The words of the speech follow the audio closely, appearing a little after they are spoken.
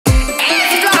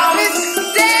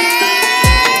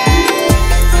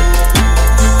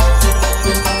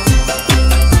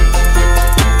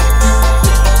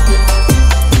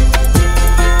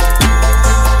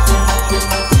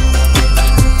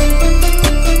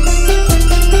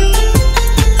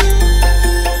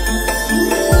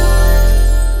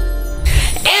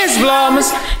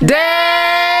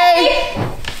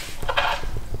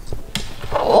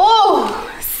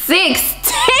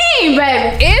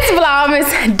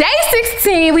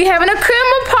again, we having a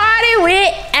Christmas party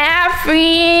with our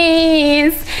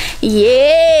friends.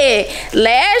 Yeah,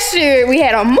 last year we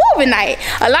had a movie night.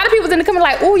 A lot of people in the comments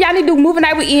like, oh, y'all need to do movie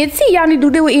night with ENT. Y'all need to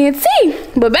do that with ENT.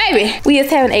 But baby, we is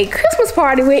having a Christmas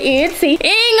party with ENT. It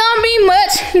ain't gonna be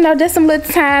much, you know, just some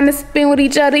little time to spend with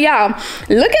each other, y'all.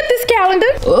 Look at this calendar.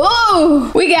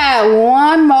 Ooh, we got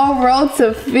one more row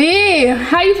to fill.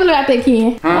 How you feel about that,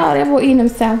 Ken? Oh, that boy eating them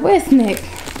Southwest snacks.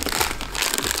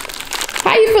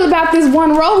 How you feel about this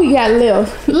one row we got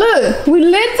left? Look, we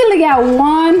literally got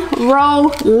one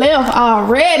row left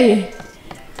already.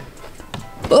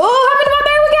 Oh, how many more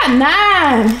days we got?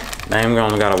 9. Damn, we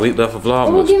only got a week left of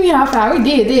Vlogmas. Oh, give me our 5. We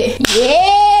did that.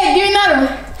 Yeah, give me another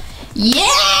one.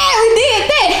 Yeah, we did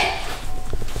that.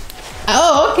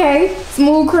 Oh, okay.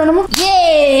 Smooth criminal.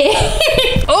 Yeah.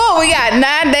 Oh, we got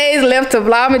 9 days left to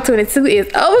Vlogmas 22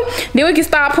 is over. Then we can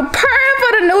start preparing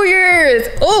for the New Year's.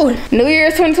 Oh, New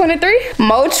Year's 2023.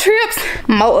 More trips,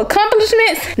 more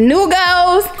accomplishments, new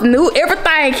goals, new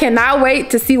everything. Cannot wait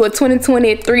to see what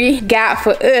 2023 got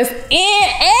for us.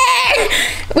 And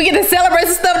we get to celebrate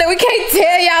some stuff that we can't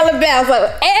tell y'all about.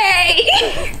 So,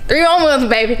 hey, 3 more months,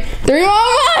 baby. 3 more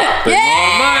months. 3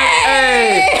 more months.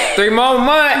 Hey, 3 more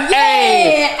months.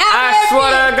 Hey, I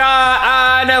swear to God,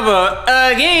 I never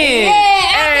again. Yeah,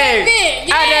 hey,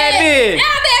 out that bitch.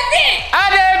 Out that bitch.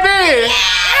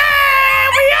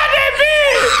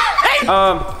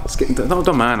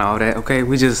 Don't mind all that, okay?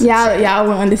 We just y'all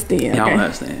will understand. Y'all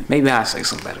understand. Maybe I'll say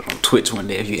something better on Twitch one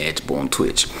day if you add your boy on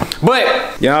Twitch.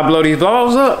 But y'all blow these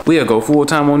vlogs up, we'll go full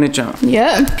time on this channel.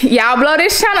 Yeah. Y'all blow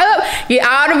this channel up, get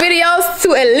all the videos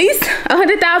to at least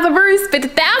 100,000 views,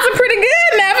 50,000 pretty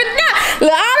good now.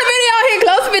 Look, all the videos here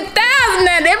close to 50,000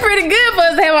 now. They're pretty good for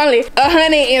us to have only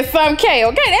 100 and some K.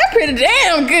 Okay, that's pretty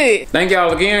damn good. Thank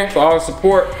y'all again for all the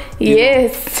support.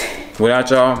 Yes.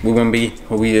 Without y'all, we wouldn't be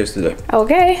who we is today.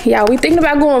 Okay, y'all, we thinking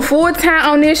about going full time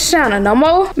on this channel. No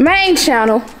more main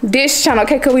channel, this channel,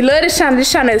 okay? Cause we love this channel.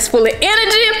 This channel is full of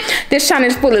energy. This channel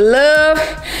is full of love.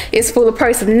 It's full of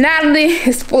personality.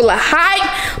 It's full of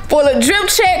hype, full of drip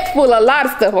check, full of a lot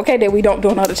of stuff, okay, that we don't do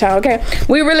on other channel, okay?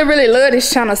 We really, really love this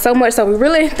channel so much. So we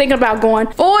really thinking about going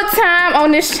full time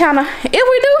on this channel. If we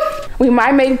do, we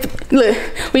might make, look,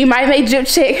 we might make drip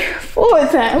check full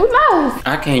time. Who knows?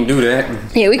 I can't do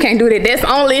that. Yeah, we can't do that. That's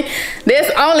only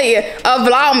a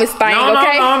Vlogmas thing,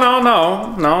 okay?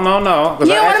 No. You don't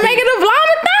want to make it a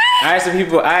Vlogmas thing? I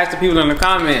asked the people in the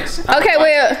comments.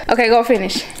 Okay, okay, go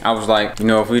finish. I was like, you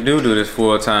know, if we do this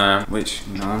full time, which,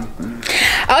 you know.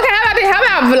 Okay, how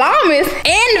about Vlogmas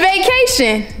and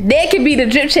vacation? That could be the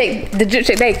drip check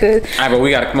day, cause. Alright, but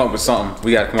we gotta come up with something.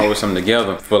 We gotta come up with something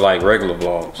together for like regular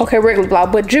vlogs. Okay, regular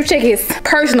vlog, but drip check is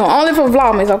personal, only for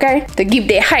Vlogmas, okay? To keep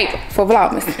that hype for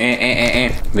Vlogmas.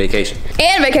 And vacation.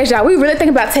 And vacation, y'all. We really think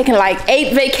about taking like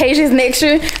 8 vacations next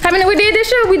year. How many we did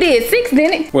this year? We did 6,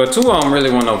 didn't it? Well, 2 of them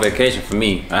really weren't no vacation for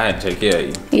me. I had to take care of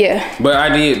you. Yeah. But I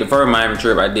did, the first Miami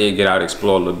trip, I did get out and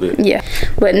explore a little bit. Yeah.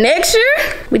 But next year,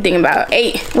 we thinking about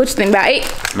 8. What you think about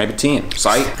 8? Maybe 10.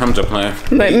 Sight. I'm just playing.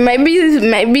 But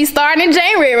maybe starting in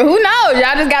January. Who knows?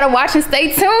 Y'all just gotta watch and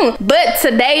stay tuned. But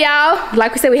today, y'all,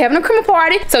 like we said, we having a Christmas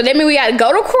party. So that means we gotta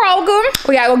go to Kroger.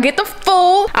 We gotta go get the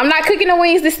food. I'm not cooking the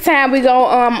wings this time. We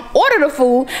gonna order the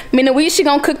food. Meaning she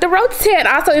gonna cook the rotisserie.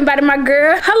 I also invited my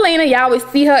girl Helena. Y'all always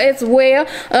see her as well.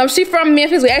 She from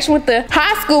Memphis. We actually went to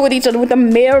high school with each other, with the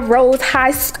Melrose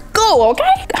High School, okay?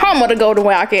 Home of the Golden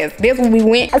Wildcats. That's where we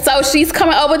went. So she's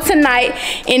coming over tonight,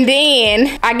 and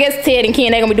then I guess Ted and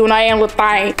Ken, they gonna be doing our own little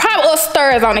thing. Probably us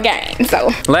stirs on the game.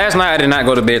 So last night I did not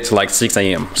go to bed till like 6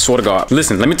 a.m. Swear to God.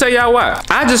 Listen, let me tell y'all why.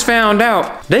 I just found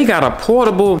out they got a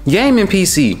portable gaming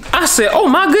PC. I said, oh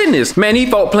my goodness, man, these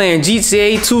folk playing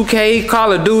GTA, 2K,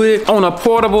 Call of Duty on a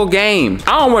portable game.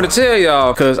 I don't want to tell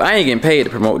y'all, cause I ain't getting paid to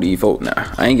promote these folk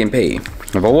now. I ain't getting paid.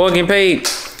 If I was getting paid,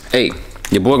 hey,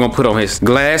 your boy gonna put on his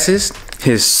glasses,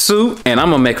 his suit, and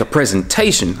I'm gonna make a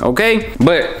presentation, okay?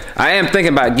 But I am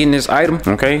thinking about getting this item,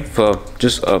 okay, for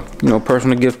just a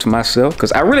personal gift to myself,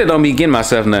 cause I really don't be getting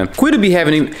myself nothing. Quit to be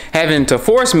having to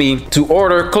force me to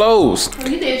order clothes. Well,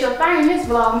 you did your thing this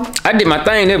vlog. I did my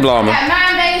thing this vlog. I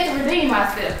got 9 days to redeem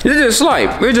myself. It's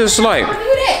just like.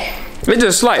 It's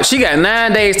just like she got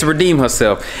 9 days to redeem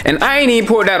herself, and I ain't even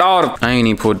pulled out all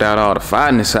the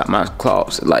fineness out my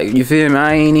closet. Like, you feel me?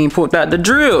 I ain't even pulled out the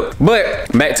drill.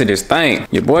 But back to this thing,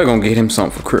 your boy gonna get him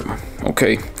something for Christmas.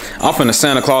 okay? I'm finna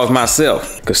Santa Claus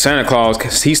myself. Cause Santa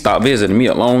Claus, he stopped visiting me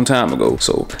a long time ago.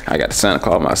 So I got to Santa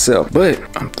Claus myself. But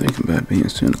I'm thinking about being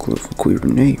Santa Claus for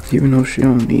QUI&KEN. Even though she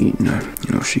don't need nothing.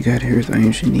 You know, she got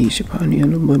everything she needs. She probably need a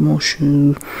little bit more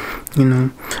shoes, you know.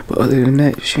 But other than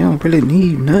that, she don't really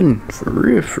need nothing. For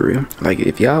real, for real. Like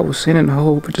if y'all was sending a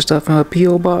whole bunch of stuff in her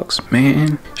P.O. box,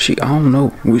 man, I don't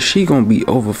know. She gonna be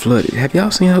over flooded. Have y'all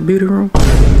seen her beauty room?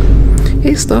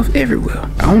 It's stuff everywhere.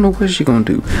 I don't know what she gonna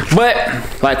do. But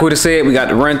like what it said, we got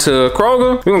to run to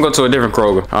Kroger. We're gonna go to a different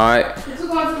Kroger. All right. You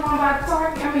going to the one by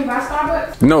Target? I mean by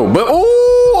Starbucks? No, but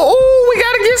ooh, we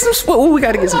gotta get some. Ooh, we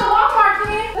gotta get some. Walmart,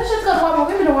 man. Let's just go to Walmart.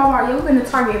 We've been to Walmart. Yeah, we've been to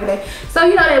Target every day. So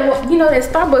you know that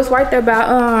Starbucks right there by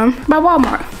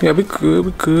Walmart. Yeah, we could.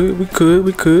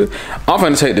 I'm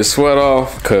finna take this sweat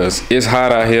off cause it's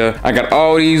hot out here. I got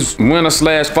all these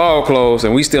winter/fall clothes,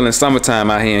 and we still in summertime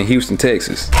out here in Houston,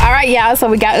 Texas. All right, y'all. So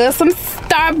we got us some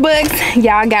Starbucks.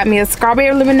 Y'all got me a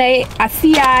strawberry lemonade.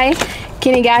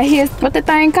 Kenny got his, what the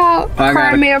thing called?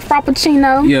 Caramel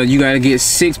Frappuccino. Yeah, you gotta get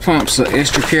 6 pumps of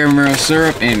extra caramel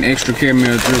syrup and extra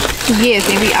caramel drizzle. Yes,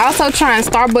 and we also trying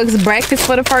Starbucks breakfast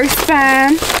for the first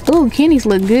time. Ooh, Kenny's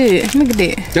look good. Look at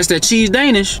that. That's that cheese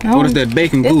Danish. Or is that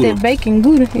bacon Gouda? That's that bacon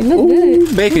Gouda. It look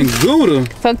good. Bacon Gouda.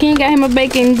 So Kenny got him a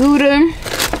bacon Gouda.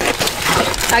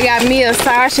 I got me a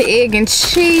sausage, egg, and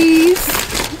cheese.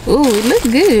 Ooh, it look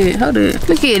good. Hold up.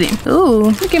 Look at it.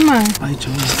 Ooh, look at mine.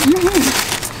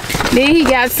 Then he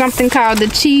got something called the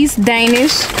cheese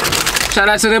Danish. Shout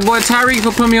out to that boy Tyreek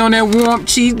for putting me on that warm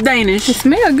cheese Danish. It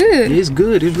smell good. It's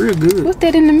good. It's real good. What's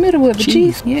that in the middle of it?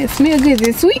 Cheese? Yeah, it smell good. Is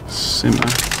it sweet? Semi.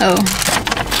 Oh.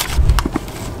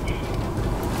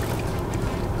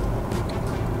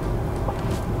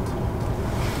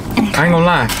 I ain't gonna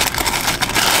lie.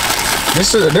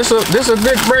 This a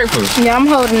good breakfast. Yeah, I'm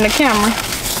holding the camera.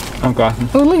 Okay.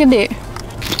 Oh, look at that.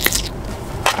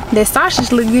 That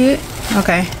sausage look good.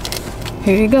 Okay.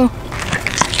 Here you go.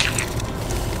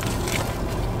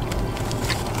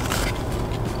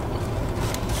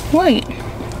 Wait.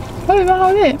 What is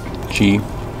all that? Cheese.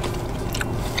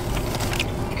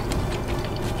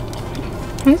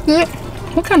 It's good.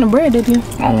 What kind of bread did you?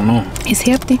 I don't know. It's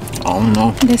healthy. I don't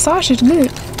know. The sausage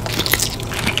good.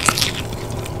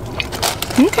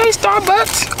 Okay,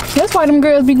 Starbucks. That's why them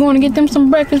girls be going to get them some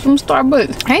breakfast from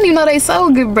Starbucks. I didn't even know they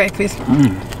sold good breakfast.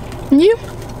 You?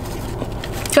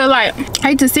 Cause like I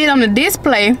used to see it on the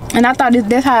display and I thought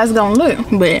that's how it's gonna look,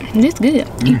 but it's good.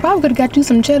 You probably could have got you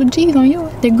some cheddar cheese on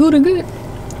yours. They're Gouda good.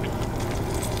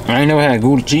 I ain't never had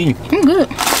Gouda cheese. I'm good.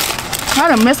 I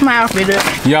done messed my outfit up.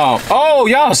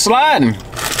 Y'all sliding.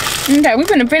 Okay, we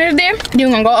finna finish there. Then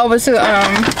we're gonna go over to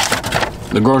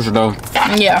the grocery store.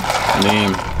 Yeah.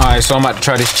 Damn. Alright, so I'm about to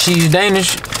try this cheese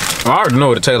Danish. I already know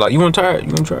what it tastes like. You wanna try it? You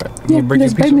wanna try it? Yeah,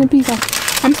 just break me a piece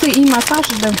off. I'm still eating my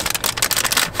sausage though.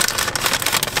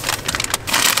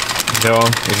 Y'all,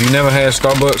 if you never had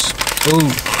Starbucks,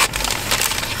 ooh,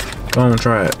 go on and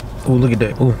try it. Ooh, look at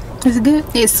that. Ooh. Is it good?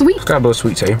 It's sweet. It's got a little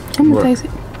sweet taste. I'm gonna taste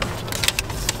it.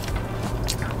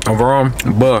 Overall,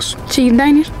 bust. Cheese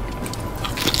Danish.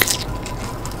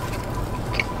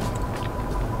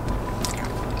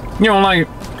 You don't like it?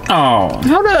 Oh.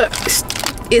 Hold up.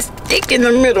 It's thick in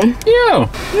the middle. Yeah.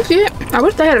 That's it. I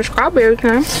wish they had a strawberry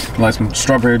kind. Like some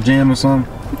strawberry jam or something?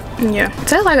 Yeah. It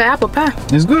tastes like an apple pie.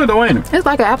 It's good though, ain't it? It's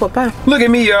like an apple pie. Look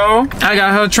at me, y'all. I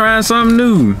got her trying something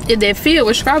new. If that filled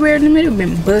with strawberry in the middle,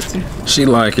 been busting. She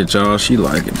like it, y'all. She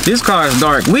like it. This car is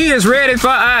dark. We is ready for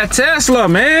our Tesla,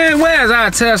 man. Where's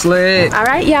our Tesla at? All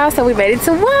right, y'all. So we made it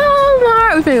to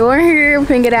Walmart. We finna go in here. We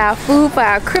finna get our food for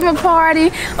our Christmas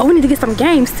party. Oh, we need to get some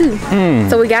games too.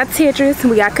 So we got Tetris.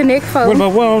 We got Connect 4. What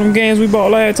about all them games we bought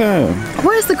last time?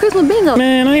 Where's the Christmas bingo?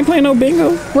 Man, I ain't playing no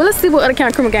bingo. Well, let's see what other kind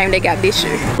of Christmas game they got this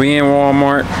year. We in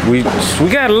Walmart. We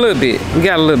got a little bit. We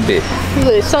got a little bit.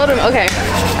 Look, show them. Okay.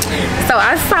 So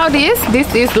I saw this.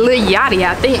 This is Lil Yachty,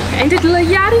 I think. Ain't it Lil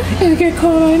Yachty? You get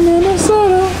caught in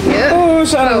Minnesota. Yep. Oh,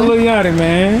 shout out to Lil Yachty,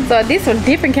 man. So this is a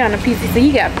different kind of pizza. So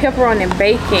you got pepperoni and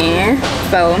bacon.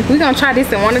 So we're gonna try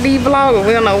this in one of these vlogs.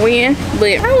 We don't know when.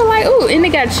 But I was like, ooh, and they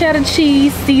got cheddar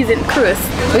cheese seasoned crust.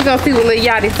 We're gonna see what Lil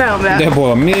Yachty's talking about. That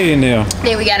boy a millionaire.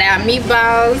 Then we got our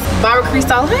meatballs, barbecue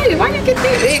sauce. Hey, why you get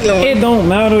this big one? It don't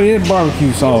matter. It's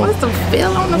barbecue sauce. What's the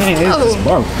feel on the Man, stove? it's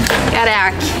barbecue. Got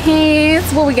our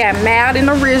cans. What we got? Mild and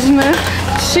original,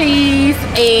 cheese,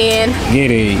 and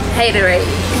haterade.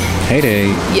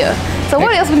 Haterade. Yeah. So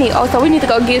what else we need? Oh, so we need to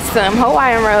go get some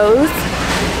Hawaiian rolls.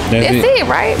 That's it,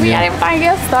 right? We got everything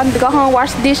else. So I need to go home,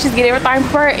 wash the dishes, get everything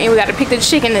prepared, and we got to pick the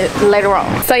chicken later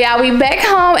on. So y'all, we back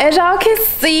home. As y'all can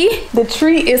see, the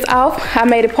tree is off. I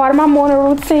made it part of my morning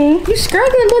routine. You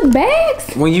struggling with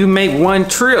bags? When you make one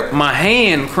trip, my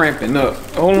hand cramping up.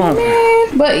 Hold on.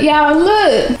 Man, but y'all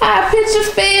look, our picture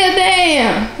fell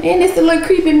down. And it's a little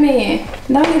creepy man.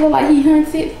 Don't he look like he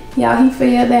hunted? Y'all, he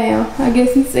fell down. I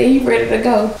guess he said he ready to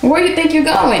go. Where you think you're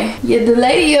going? You're the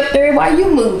lady up there. Why you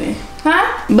moving?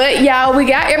 Huh? But y'all, we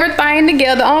got everything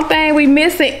together. The only thing we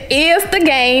missing is the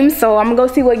games. So I'm gonna go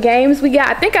see what games we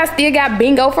got. I think I still got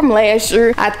bingo from last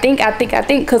year. I think,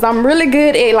 cause I'm really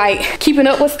good at like keeping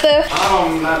up with stuff.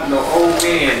 I'm not no old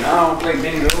man. I don't play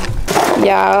bingo.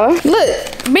 Y'all,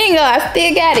 look, bingo, I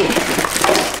still got it.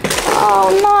 Oh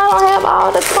no, I don't have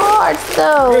all the cards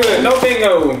though. Good, no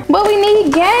bingo. But we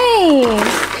need games.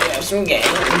 Some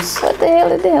games. What the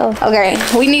hell is this? Okay,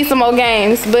 we need some more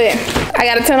games, but I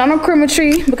gotta turn on the Christmas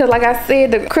tree because like I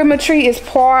said, the Christmas tree is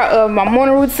part of my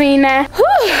morning routine now.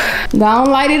 Whew. Don't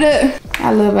light it up.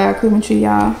 I love our Christmas tree,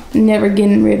 y'all. Never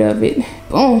getting rid of it.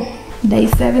 Boom. Day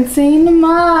 17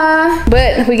 tomorrow.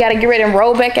 But we gotta get ready and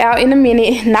roll back out in a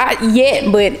minute. Not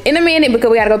yet, but in a minute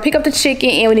because we gotta go pick up the chicken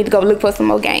and we need to go look for some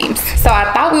more games. So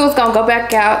I thought we was gonna go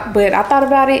back out, but I thought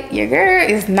about it. Your girl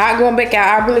is not going back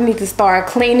out. I really need to start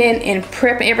cleaning and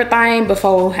prepping everything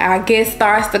before our guest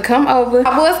starts to come over.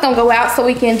 I was gonna go out so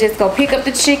we can just go pick up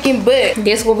the chicken, but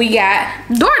guess what we got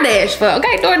DoorDash for?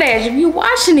 Okay, DoorDash, if you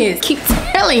watching this, keep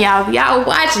telling y'all, if y'all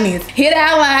watching this, hit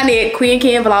our line at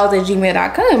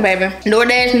QUI&KEN@gmail.com, baby.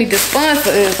 DoorDash need to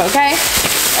sponsor us, okay?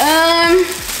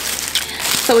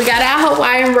 So we got our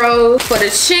Hawaiian rolls. For the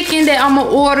chicken that I'm gonna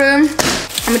order, I'm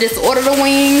gonna just order the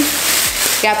wings.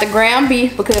 Got the ground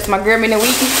beef because my girl in the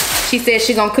week, she said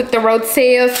she gonna cook the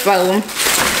rotel, so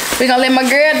we gonna let my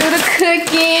girl do the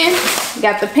cooking.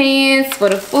 Got the pans for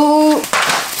the food.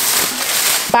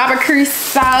 Barbecue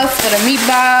sauce for the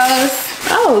meatballs.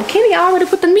 Oh, Kenny already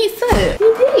put the meats up.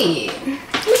 He did.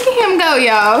 Look at him go,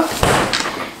 y'all.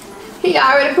 He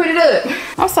already put it up.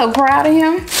 I'm so proud of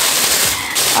him.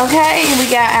 Okay, we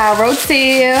got our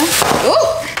rotel.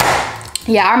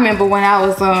 Ooh. Yeah, I remember when I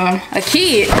was a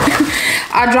kid,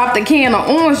 I dropped a can of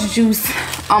orange juice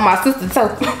on my sister's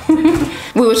toe.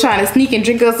 We were trying to sneak and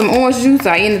drink up some orange juice,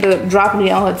 so I ended up dropping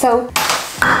it on her toe.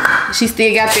 She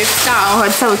still got this scar on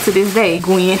her toe to this day,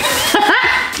 Gwen.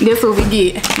 That's what we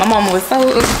get. My mama was so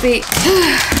upset.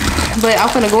 But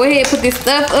I'm gonna go ahead and put this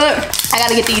stuff up. I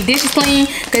gotta get these dishes clean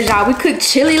because y'all, we cooked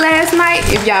chili last night.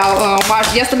 If y'all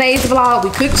watched yesterday's vlog, we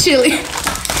cooked chili.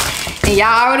 And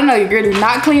y'all already know your girl do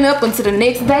not clean up until the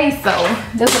next day, so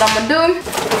that's what I'm gonna do.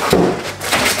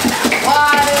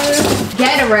 Water,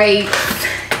 Gatorade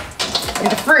in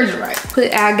the refrigerator.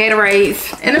 Put our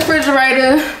Gatorades in the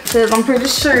refrigerator because I'm pretty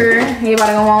sure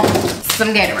everybody gonna want some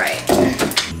Gatorade.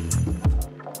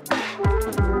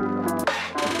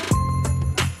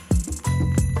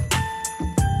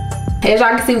 As y'all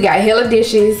can see, we got hella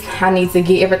dishes. I need to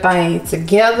get everything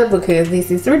together because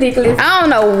this is ridiculous. I don't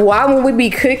know why when we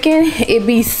be cooking, it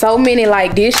be so many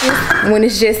like dishes when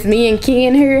it's just me and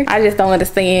Ken here. I just don't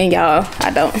understand, y'all.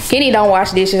 I don't. Kenny don't wash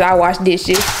dishes, I wash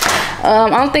dishes.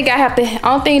 Only thing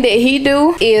that he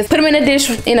do is put them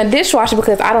in a dishwasher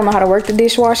because I don't know how to work the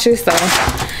dishwasher, so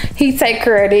he take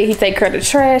care of it. He take care of the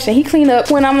trash and he clean up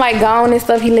when I'm like gone and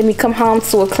stuff. He let me come home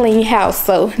to a clean house,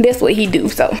 so that's what he do.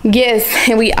 So yes,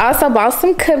 and we also bought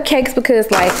some cupcakes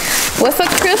because like, what's a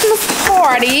Christmas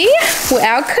party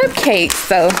without cupcakes?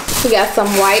 So we got some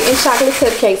white and chocolate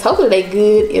cupcakes. Hopefully they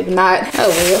good. If not, oh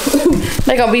well.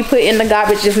 They're gonna be put in the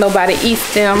garbage if nobody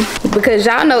eats them because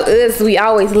y'all know us, we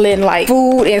always letting like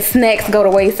food and snacks go to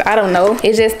waste. I don't know,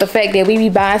 it's just the fact that we be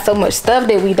buying so much stuff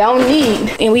that we don't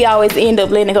need and we always end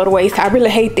up letting it go to waste. I really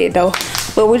hate that though,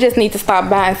 but we just need to stop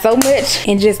buying so much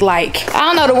and just like, I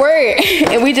don't know the word,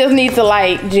 and we just need to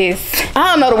like just,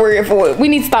 I don't know the word for it. We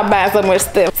need to stop buying so much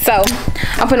stuff. So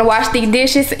I'm gonna wash these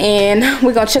dishes and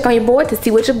we're gonna check on your boy to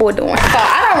see what your boy doing. So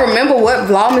I don't remember what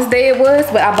Vlogmas day it was,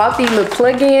 but I bought these little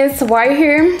plugins right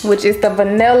here, which is the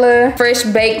vanilla, fresh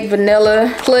baked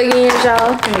vanilla plugins,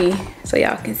 y'all. Let me, so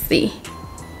y'all can see.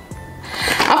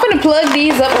 I'm gonna plug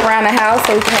these up around the house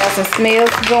so we can have some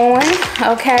smells going,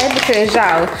 okay? Because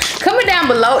y'all, comment down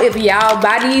below if y'all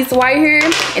buy these right here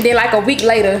and then like a week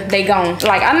later they gone.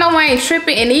 Like, I know I ain't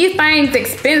tripping and these things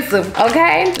expensive,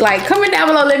 okay? Like, comment down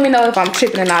below, let me know if I'm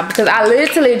tripping or not because I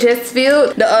literally just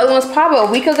filled the other ones probably a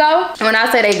week ago. And when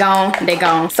I say they gone, they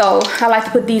gone. So I like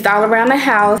to put these all around the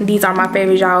house. These are my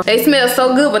favorites, y'all. They smell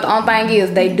so good, but the only thing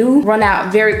is they do run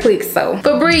out very quick. So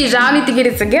Febreze, y'all need to get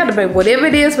it together, baby. Whatever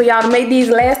it is for y'all to make these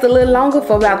last last a little longer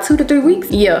for about 2 to 3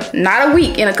 weeks. Yeah, not a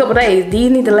week, in a couple days.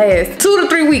 These need to last 2 to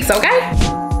 3 weeks, okay?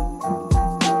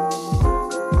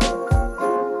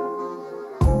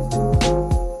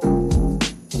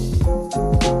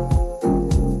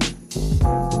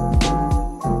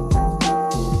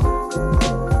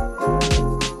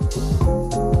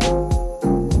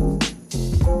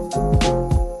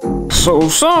 So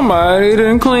somebody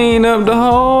done cleaned up the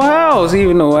whole house,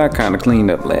 even though I kind of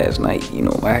cleaned up last night. You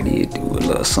know, I did do a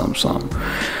little something.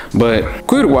 But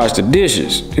quit to wash the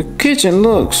dishes. The kitchen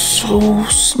looks so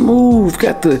smooth.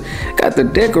 Got the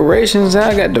decorations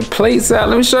out, got the plates out.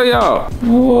 Let me show y'all.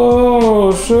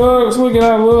 Whoa, shucks, look at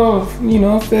our little, you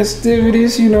know,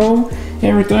 festivities, you know.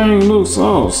 Everything looks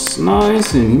all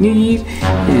nice and neat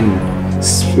and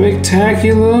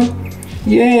spectacular.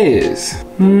 Yes.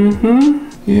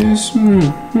 Yes,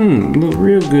 look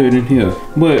real good in here.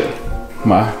 But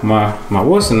my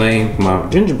what's the name? My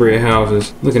gingerbread house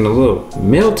is looking a little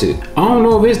melted. I don't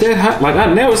know if it's that hot. Like,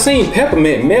 I never seen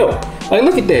peppermint melt. Like,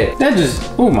 look at that. That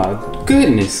just, oh my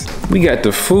goodness. We got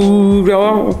the food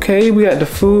out, okay. We got the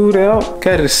food out.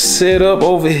 Got it set up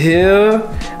over here.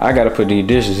 I gotta put these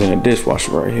dishes in the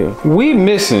dishwasher right here. We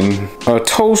missing a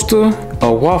toaster,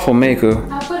 a waffle maker.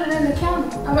 I put it in the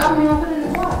counter. I mean, I put it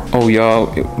in the pot. Oh, y'all,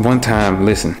 one time,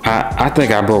 listen, I think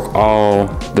I broke all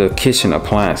the kitchen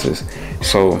appliances.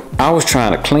 So I was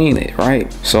trying to clean it,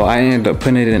 right? So I ended up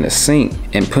putting it in the sink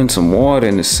and putting some water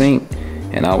in the sink,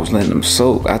 and I was letting them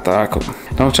soak. I thought I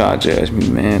could, don't y'all judge me,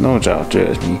 man. Don't y'all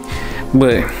judge me.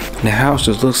 But the house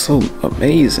just looks so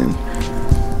amazing.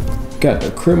 Got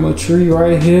the Christmas tree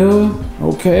right here.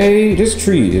 Okay, this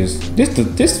tree is,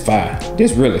 this fire.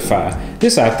 This really fire.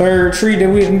 This our third tree that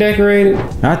we done decorated.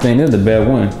 I think this is the best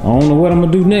one. I don't know what I'm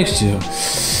gonna do next year.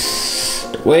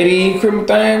 The way the Christmas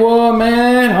thing was,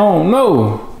 man, I don't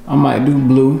know. I might do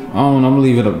blue. I don't know, I'm gonna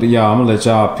leave it up to y'all. I'm gonna let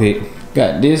y'all pick.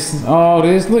 Got this, all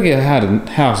this. Look at how the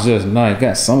house just nice.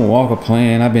 Got Summer Walker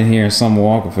playing. I've been hearing Summer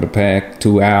Walker for the past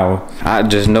 2 hours. I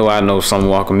just know I know Summer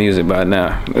Walker music by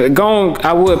now. Go on,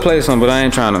 I would play some, but I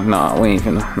ain't trying to. Nah, we ain't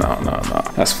finna.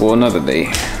 No. That's for another day.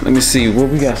 Let me see. Well,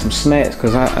 we got some snacks,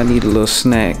 cause I need a little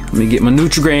snack. Let me get my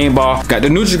Nutri-Grain bar. Got the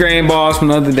Nutri-Grain bars from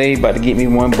the other day. About to get me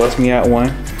one. Bust me out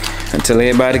one. Until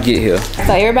everybody get here.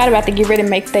 So everybody about to get ready to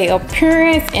make their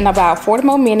appearance in about 40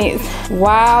 more minutes.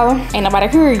 Wow, ain't nobody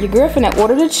here. Your girl finna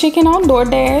order the chicken on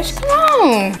DoorDash. Come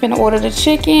on. Finna order the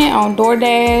chicken on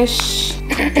DoorDash.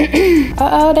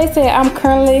 Uh-oh, they said I'm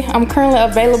currently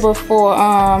available for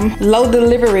low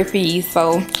delivery fees.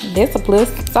 So that's a plus.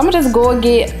 So I'm gonna just go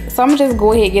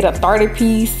ahead and get a 30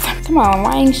 piece. Come on,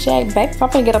 Rain Shack back. So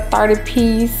I'm gonna get a 30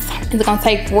 piece. It's gonna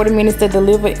take 40 minutes to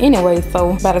deliver anyway.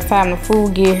 So by the time the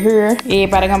food get here,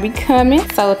 everybody gonna be coming.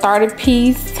 So 30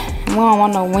 piece. We don't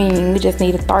want no wing. We just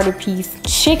need a 30 piece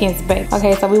chickens back.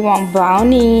 Okay, so we want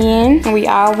bone in. And we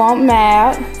all want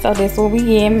mild. So that's what we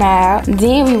get, mild.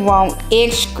 Then we want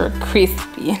extra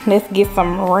crispy. Let's get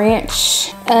some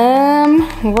ranch.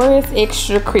 Where is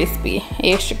extra crispy?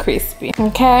 Extra crispy.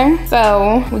 Okay,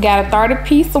 so we got a 30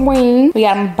 piece of wing. We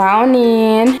got them bone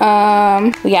in.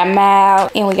 We got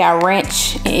mild, and we got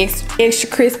ranch and extra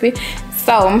crispy.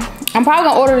 So I'm probably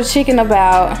gonna order the chicken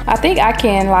about, I think I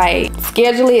can like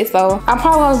schedule it. So I'm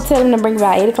probably gonna tell them to bring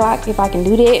about 8 o'clock if I can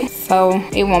do that. So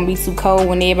it won't be too cold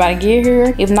when everybody get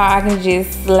here. If not, I can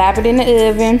just slap it in the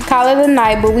oven, call it a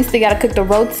night, but we still gotta cook the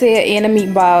rotel and the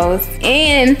meatballs.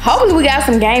 And hopefully we got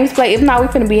some games play. If not, we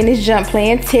finna be in this jump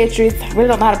playing Tetris. I really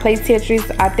don't know how to play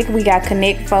Tetris. I think we got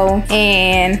Connect 4.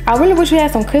 And I really wish we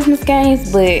had some Christmas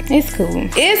games, but it's cool.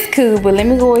 It's cool, but let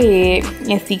me go ahead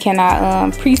and see, can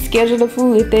I pre-schedule the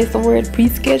food, if that's the word,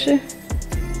 pre-schedule?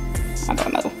 I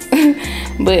don't know.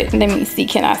 But let me see,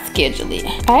 can I schedule it?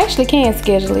 I actually can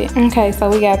schedule it. Okay, so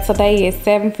we got today is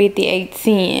 7:50,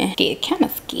 8:10. Get kind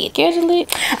of schedule it.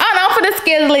 I don't know, I'm finna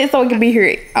schedule it so we can be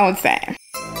here on time.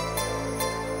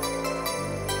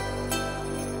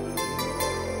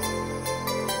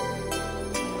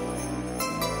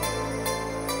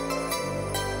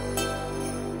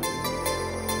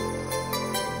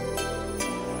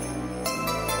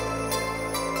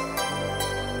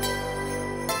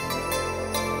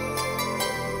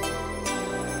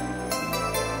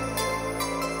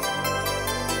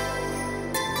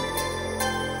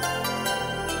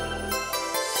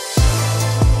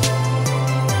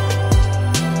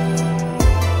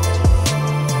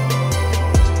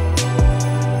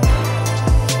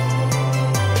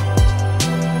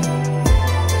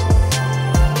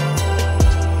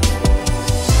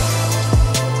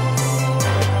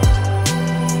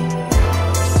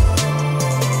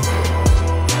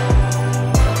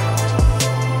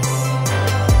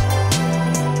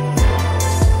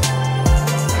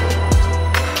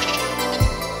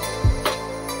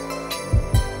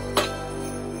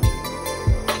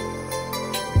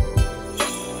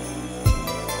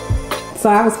 So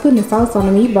I was putting the sauce on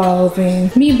the meatballs and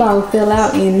meatballs fell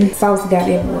out and sauce got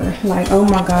everywhere. Like, oh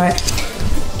my God.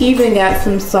 Even got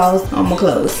some sauce on my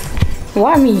clothes.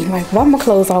 Why me? Like, why my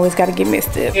clothes always gotta get messed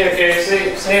up? Yeah,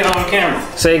 okay, say it on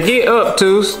camera. Say, get up,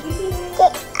 Toos.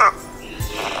 Get up.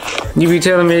 You be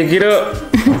telling me to get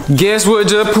up? Guess what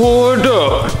just poured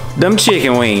up? Them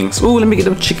chicken wings. Ooh, let me get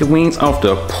them chicken wings off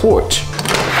the porch.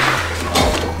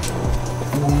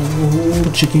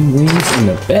 Ooh, chicken wings in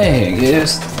the bag,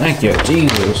 yes. Thank you,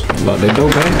 Jesus. About that dough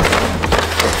bag.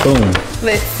 Boom.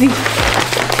 Let's see.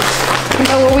 You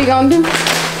know what we gonna do?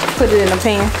 Put it in a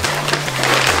pan. I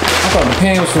thought the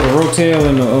pan was for the rotel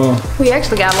and the We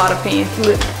actually got a lot of pans.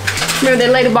 Look. Remember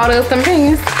that lady bought us some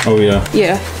pans? Oh yeah.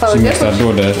 Yeah. So she mixed that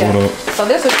DoorDash order up. So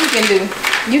that's what you can do.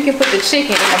 You can put the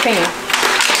chicken in a pan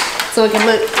so it can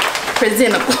look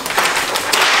presentable.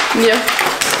 Yeah.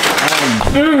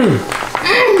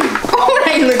 Oh,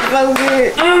 they look so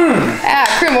good.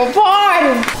 Criminal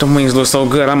party. Them wings look so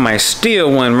good. I might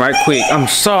steal one right quick. I'm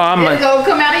sorry. I might go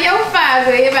come out of your 5.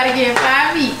 So everybody getting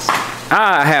 5 each.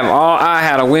 I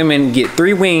had a women get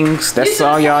 3 wings. That's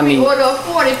all y'all need. Order a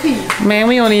 40 piece. Man,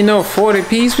 we don't need no 40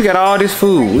 piece. We got all this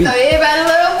food. So everybody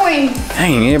love wings.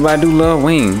 Dang, everybody do love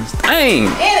wings. Dang.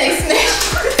 And they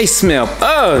smell. They smell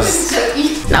us.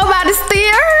 Nobody's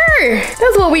still here.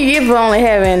 That's what we get for only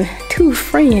having 2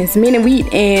 friends, Minnie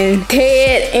Wheat and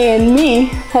Ted and me,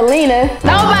 Helena.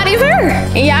 Nobody's here.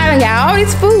 And y'all done got all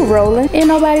this food rolling and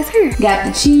nobody's here. Got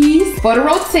the cheese for the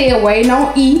rotel, waiting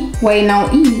on E.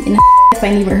 And the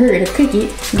ain't even heard to cook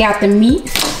it. Got the meat.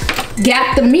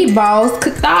 Got the meatballs.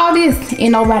 Cooked all this.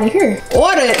 Ain't nobody here.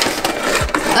 Ordered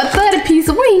a 30 piece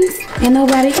of wings. Ain't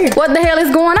nobody here. What the hell is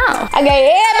going on? I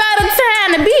gave everybody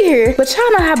time to be here. But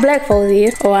y'all know how black folks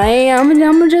is. Oh, I am.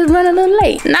 I'm just running a little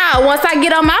late. Now, once I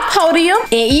get on my podium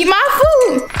and eat my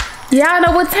food, y'all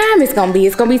know what time it's gonna be.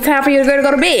 It's gonna be time for your girl to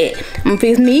go to bed. I'm gonna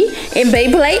fix me and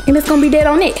baby plate, and it's gonna be dead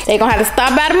on it. They gonna have to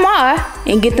stop by tomorrow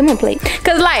and get them a plate.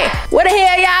 Cause like, where the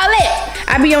hell y'all at?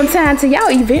 I be on time to y'all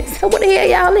events, so where the hell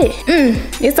y'all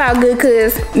at? It's all good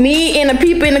cause me and the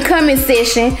people in the comment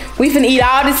section, we finna eat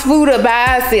all this food up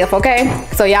by ourselves, okay?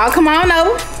 So y'all come on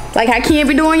over, like how Ken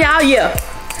be doing y'all, yeah.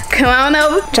 Come on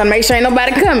over. Trying to make sure ain't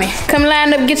nobody coming. Come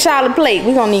line up, get y'all a plate.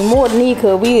 We gonna need more than these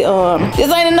cause we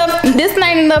this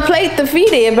ain't enough plate to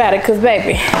feed everybody cause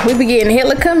baby, we be getting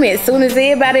hella comments. Soon as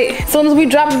we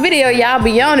drop a video, y'all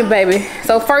be on it, baby.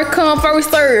 So first come, first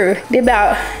serve. They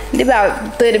about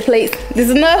 30 plates. This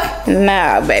enough?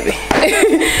 Nah, baby.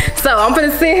 So I'm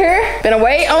finna sit here, finna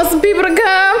wait on some people to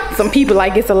come. Some people,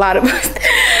 like it's a lot of us.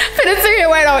 Finna sit here,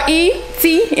 wait on E,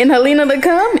 T, and Helena to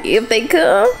come. If they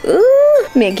come, ooh,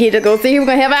 me and Kid just go sit here. We're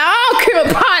gonna have our own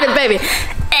crib party, baby.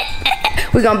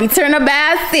 We're gonna be turning up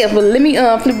by ourselves, but let me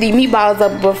flip these meatballs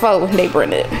up before they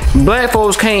burn it. Black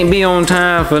folks can't be on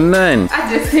time for nothing. I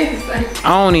just said the same.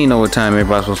 I don't even know what time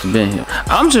everybody's supposed to be in here.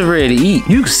 I'm just ready to eat.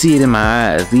 You can see it in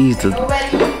my eyes. These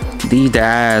the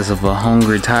eyes of a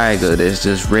hungry tiger that's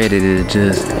just ready to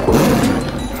just.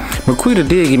 Maquita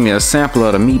did give me a sample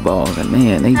of the meatballs, and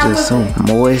man, they just so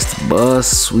moist, buzz,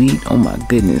 sweet. Oh my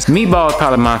goodness. Meatballs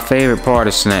probably my favorite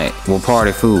party snack. Well,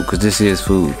 party food, cause this is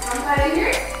food.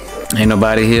 Ain't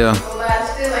nobody here.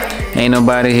 Ain't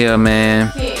nobody here,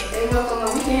 man.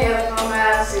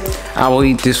 I will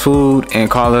eat this food and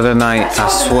call it a night. I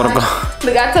swear to God.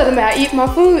 Look, I told them I eat my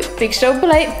food, fix your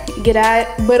plate, get out,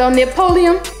 butt on their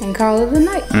podium, and call it a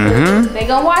night. They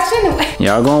gonna watch anyway.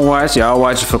 Y'all gonna watch. Y'all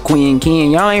watching for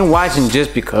QUI&KEN. Y'all ain't watching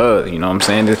just because, you know what I'm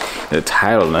saying? The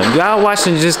title. Y'all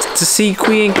watching just to see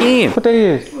QUI&KEN. What that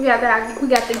is? We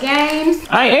got the games.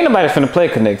 Ain't nobody finna play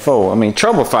Connect 4. I mean,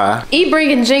 Trouble Fire. E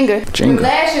bringing Jenga.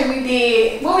 Last year we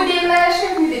did, what we did last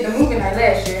year? We did the movie night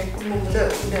last year. We moved it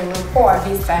up. We did a little party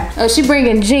this time. She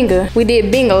bringing Jenga. We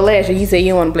did bingo last year. You said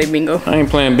you want to play bingo. I ain't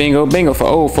playing bingo. Bingo for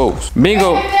old folks.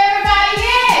 Bingo.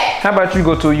 How about you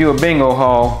go to your bingo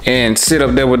hall and sit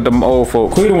up there with them old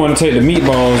folks? We don't want to take the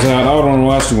meatballs out. I don't know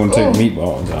why she want to take the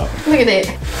meatballs out. Look at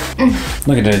that.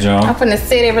 Look at that, y'all. I'm finna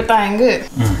set everything good.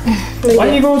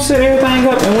 Why you gonna set everything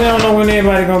up and we don't know when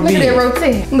everybody gonna be? Look at that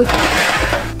rotate. Look.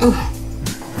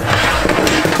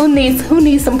 Who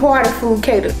needs some party food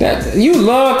catered? You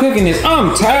love cooking this.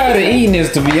 I'm tired of eating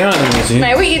this, to be honest with you.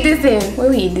 Man, we eat this in. Where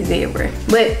we eat this in, bro?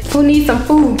 But who needs some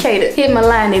food catered? Hit my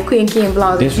line at QUI&KEN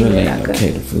vlogs. This really ain't no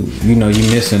catered food. You know, you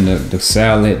missing the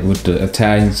salad with the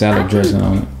Italian salad dressing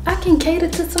on it. I can cater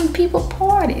to some people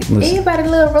parties. Listen. Everybody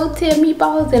love rotel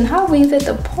meatballs and hot wings at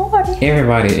the party.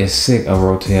 Everybody is sick of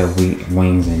rotel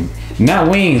wings and Not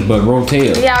wings, but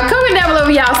rotel. Y'all comment down below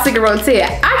if y'all sick of rotel.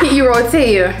 I can eat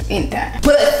rotel anytime.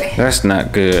 But that's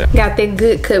not good. Got that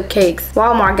good cupcakes.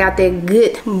 Walmart got that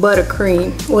good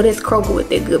buttercream. Well, that's Kroger with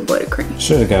that good buttercream.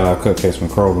 Should've got our cupcakes from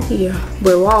Kroger. Yeah,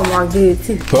 but Walmart good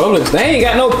too. Publix, they ain't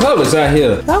got no Publix out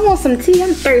here. I want some tea.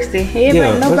 I'm thirsty.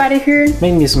 Everybody, nobody here.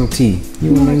 Make me some tea.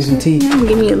 You wanna make me some tea?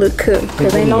 Give me a little cup,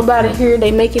 cause ain't nobody here.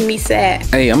 They making me sad.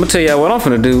 Hey, I'm gonna tell y'all what I'm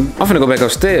finna do. I'm finna go back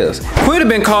upstairs. Quit have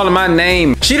been calling my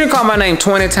name. She done called my name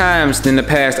 20 times in the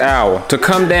past hour to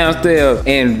come downstairs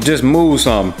and just move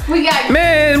something. We got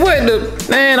man,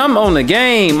 I'm on the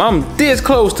game. I'm this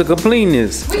close to completing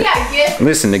this. We got guests.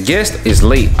 Listen, the guest is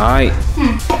late, alright?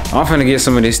 I'm finna get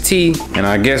some of this tea, and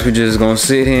I guess we just gonna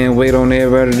sit here and wait on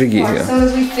everybody to get here. As soon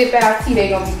as we sip our tea, they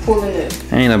gonna be pulling up.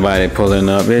 Ain't nobody pulling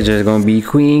up. It's just gonna be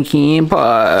QUI&KEN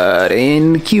pod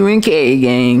and the QUI&K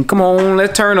gang. Come on,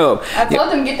 let's turn up. I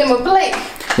told them get them a plate.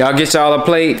 Y'all get y'all a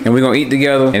plate and we're gonna eat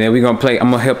together, and then we're gonna play.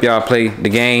 I'm gonna help y'all play the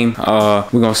game. We're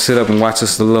gonna sit up and watch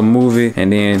us a little movie,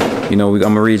 and then, you know, I'm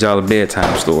gonna read y'all a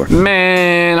bedtime story.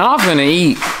 Man, I'm finna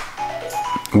eat.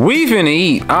 We finna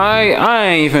eat. I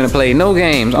ain't finna play no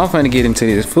games. I'm finna get into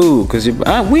this food, cause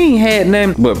we ain't had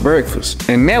nothing but breakfast,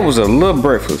 and that was a little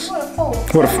breakfast.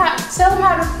 Tell them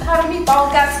how the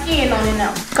meatballs got skin on it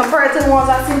now, compared to the ones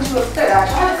I sent you upstairs.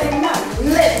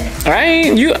 I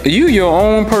ain't you your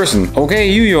own person, okay?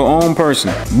 You your own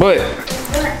person, but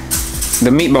the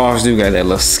meatballs do got that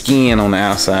little skin on the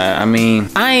outside. I mean,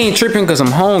 I ain't tripping cause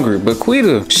I'm hungry, but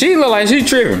Quita, she look like she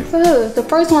tripping. The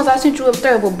first ones I sent you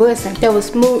upstairs were busting. They was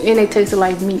smooth and they tasted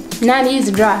like meat. Now they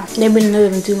is dry. They've been in the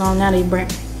oven too long. Now they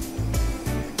burnt.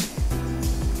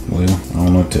 Well, I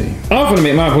don't know what to tell you. I'm finna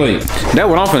make my plate. That's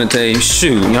what I'm finna tell you.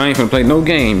 Shoot, y'all ain't finna play no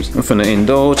games. I'm finna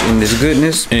indulge in this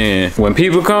goodness. And when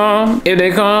people come, if they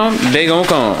come, they gonna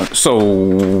come. So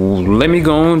let me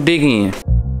go and dig in.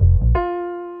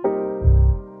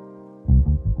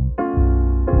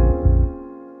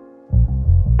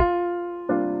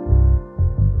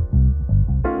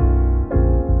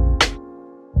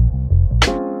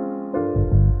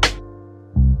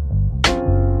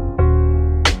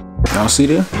 Y'all see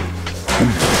there?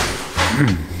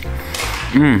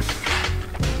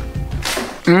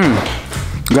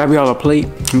 Grab y'all a plate,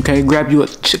 okay? Grab you a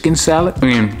chicken salad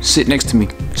and sit next to me.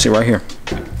 Sit right here.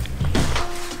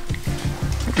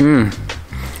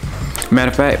 Matter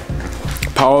of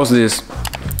fact, pause this.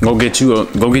 Go get you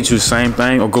the same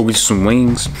thing, or go get you some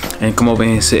wings and come over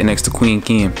here and sit next to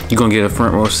QUI&KEN. You're gonna get a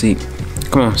front row seat.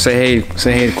 Come on, say hey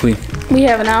to Queen. We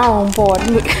having our own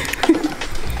party.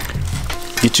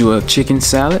 Get you a chicken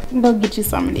salad. Go get you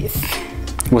some of this.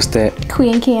 What's that?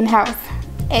 QUI&KEN house,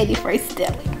 81st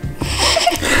Deli.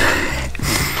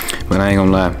 But I ain't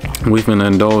gonna lie, we finna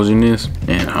indulge in this,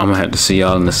 and I'm gonna have to see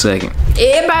y'all in a second.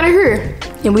 Everybody here,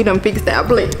 and we done fixed our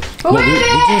plate. Look, we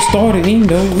just started eating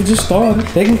though. We just started.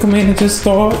 They can come in and just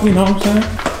start. You know what I'm saying?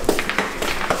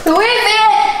 Who is it?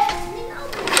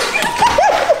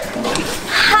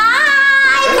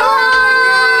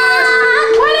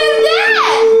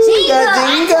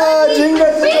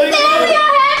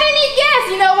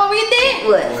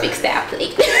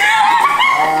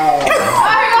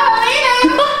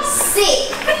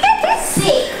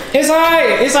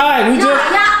 It's alright. We just.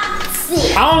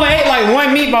 I only ate like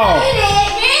one meatball. Bro,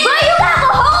 you got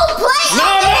a whole plate. No.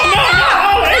 I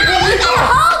only ate one meatball. A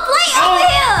whole plate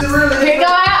over here. Here go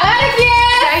our other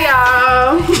guest. Hey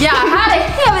y'all. Y'all, how the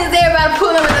hell is everybody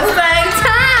pulling at the same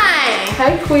time?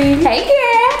 Hey Queen. Hey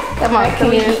girl. Come on,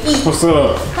 Queen. What's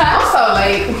up? I'm so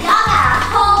late. Y'all got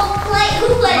a whole plate. Who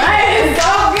played? Man, it's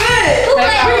so good. Who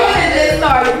played? Just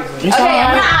started. Okay,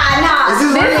 Nah. This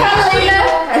Helena.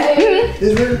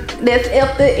 That's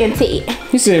Elta and Ted.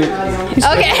 He said.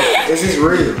 Okay. This is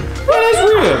real. Well, that's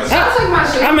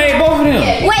real. I made both of them.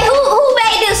 Wait, who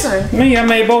made this one? Me, I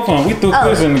made both of them. We threw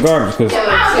Chris in the garbage. Cause Wait,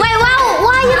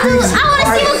 why you do? I want to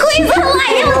see what Queen look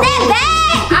like. It was that bad.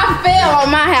 I fell on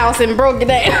my house and broke it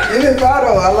down. It is fine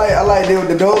though. I like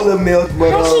the door a little milk,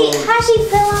 but How she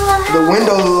fell on her house? the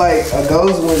window look like a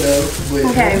ghost window. But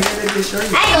Okay. I ain't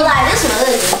gonna lie, this one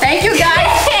ugly. Thank you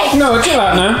guys. no, chill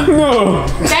out now. No.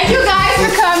 Thank you guys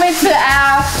for coming to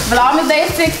our Vlogmas Day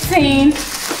 16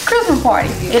 Christmas party.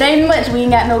 It ain't much. We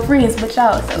ain't got no friends but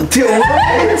y'all. So. Thank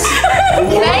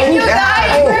Thank you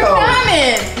guys for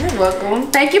coming. You're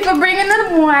welcome. Thank you for bringing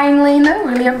the wine, Lena.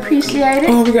 Really appreciate it.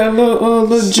 Oh, we got a little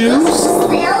juice. Oh,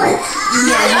 you got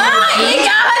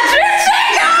a drip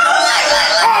check on.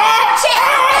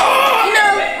 You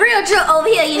know, real drip over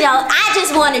here, you know, I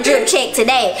just want a drip check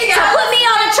today. So put me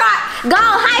on the trot. Go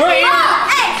hype me up.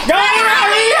 Hey, Go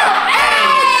hype me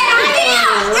up.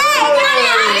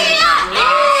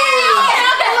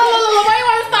 Why you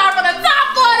want to start from the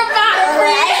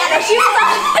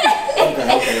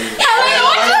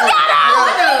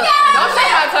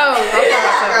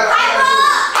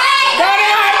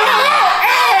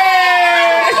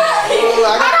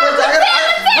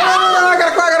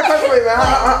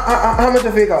How much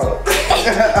the fit cost? Look,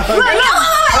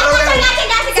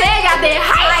 Ted got that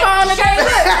hype on today.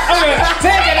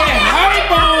 Ted got that hype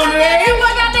on today. You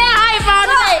got that hype on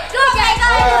today.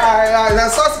 Alright, now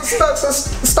start with the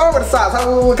socks.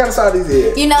 What kind of socks these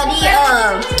is? You know, the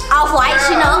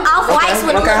off-whites, off-whites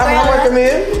with okay, how much them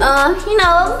in?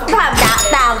 Probably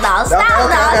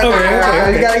 $1,000.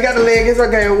 Okay. You got the leggings,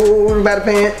 okay. What about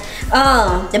the pants?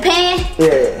 The pants?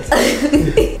 Yeah.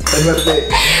 What about the pants?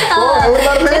 What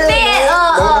about the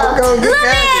pants? The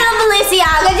pants,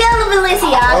 Balenciaga, just a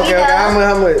Balenciaga. Okay, how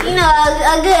much? A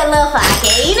good little $5K,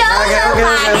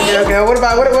 Okay. What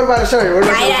about the shirt? What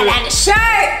about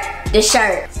The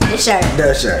shirt.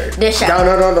 No.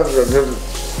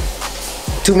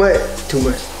 Too much.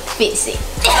 Fix it.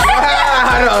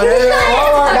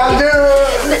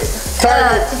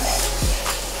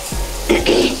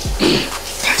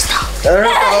 Okay.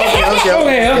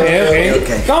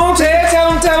 Go on, Ted.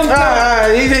 Tell him.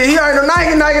 He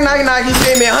already know Nike. You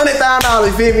feel me? $100,000.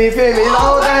 You feel me? The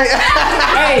whole thing.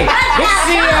 Hey, this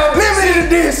Limited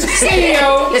edition.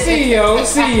 CEO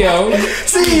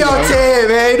Ted,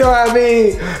 man. You know what I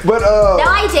mean? But Now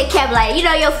I just kept like,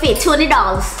 your fit $20.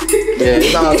 yeah,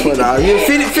 it's all $20. You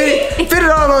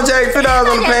 $50 on Jack, $50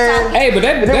 on the pants. Hey, but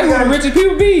that's what the richest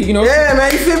people be, Yeah,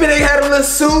 man. You feel me? They had a little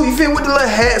suit. You feel me? With the little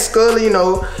hat, skull, You clean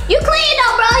though,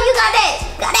 bro. You got that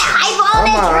hype on I'm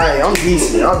that. alright. I'm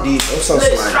decent. I'm so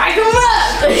smart.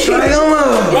 Strike him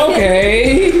up.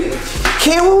 Okay.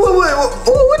 Ken,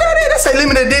 what that is? That say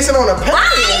limited edition on the pants. Why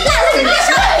you got limited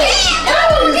edition on the pants?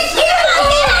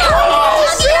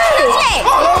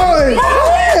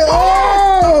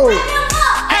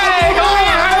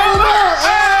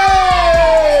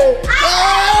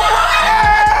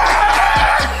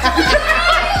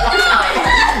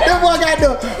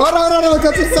 Hold on,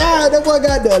 come to the side. That boy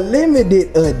got the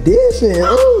limited edition.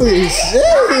 Holy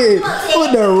shit.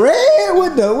 With the red,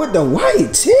 with the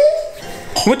white tee.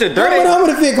 With the dirty. How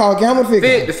much the fit called?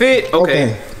 The fit.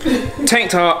 Okay.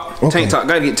 Tank top.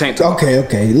 Gotta get tank top.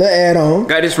 Okay. Let's add on.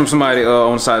 Got this from somebody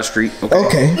on the side of the street.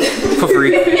 Okay. For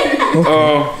free. I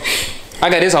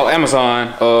got this off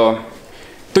Amazon.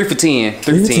 3 for 10.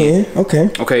 3 for 10.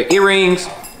 Okay. Earrings.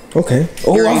 Okay.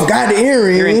 Oh, I forgot the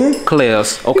earring.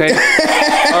 Claire's. Okay.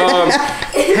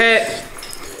 Hat.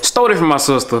 Stole it from my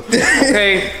sister.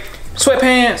 Okay.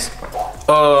 Sweatpants.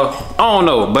 I don't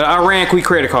know, but I ran Quick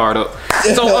credit card up.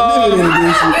 So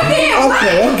okay.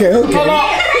 Hold on.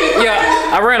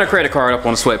 Yeah, I ran a credit card up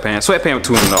on the sweatpants. Sweatpants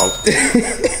was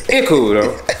 $200. It cool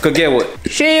though. Cause get what?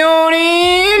 She don't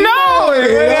even know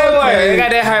it. I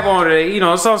got that hype on today.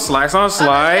 Some slack. I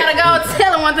gotta go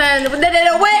tell him one time. What?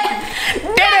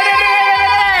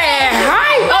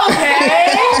 Hype. Okay.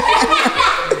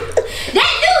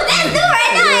 That's new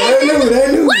right now. That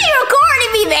new. Why you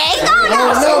recording me, man?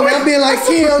 No, man, I'm being like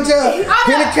Kim, just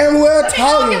in the camera well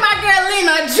talking. Get my girl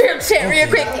Lena a drip check real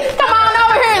quick. Come on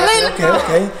over here, Lena.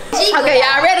 Okay. Okay,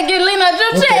 y'all ready to get Lena a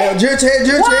drip check? Drip check. 1,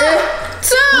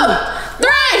 2, 3.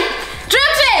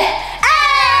 Drip check.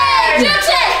 Hey, drip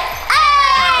check.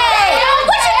 Hey,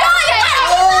 what you doing?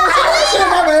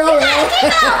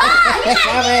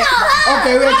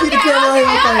 Okay, we're gonna keep the camera right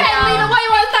here. Okay, Lena, why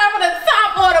you want to start from the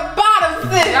top or the bottom?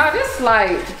 Y'all, this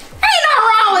like. Ain't nothing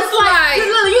wrong with like.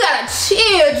 You gotta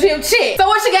chill, drip check. So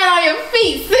what you got on your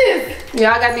feet, sis?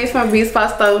 Yeah, I got these from B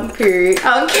Spot Store, period.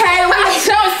 Okay, where your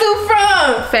jumpsuit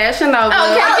from? Fashion Nova.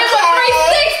 Okay, give us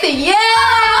 360.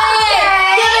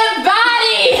 Yeah. Give it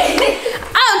body.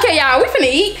 Okay, y'all, we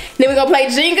finna eat. Then we gonna play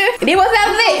Jenga. And then what's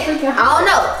after that? I don't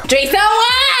know. Drink some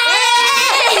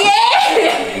wine.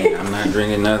 Yeah. I'm not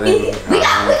drinking nothing.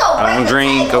 I don't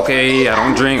drink. Okay, I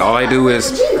don't drink. All I do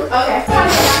is. Okay.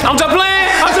 I'm just playing. What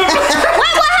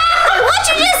happened? What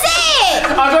you just said?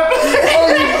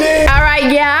 All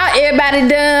right, y'all. Everybody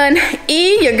done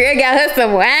eat. Your girl got her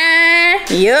some wine.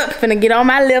 Yup. Finna get on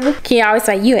my liver. Ken always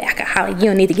say, you alcoholic. You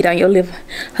don't need to get on your liver.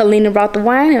 Helena brought the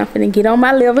wine and I'm finna get on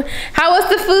my liver. How was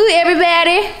the food,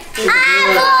 everybody?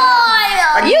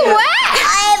 You what? You what?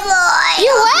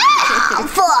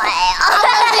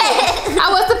 How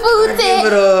was the food, Ted?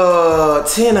 Give it a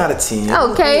 10 out of 10.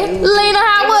 Okay. Lena,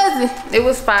 how was it? It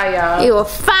was fire, y'all. It was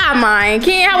fire, mine.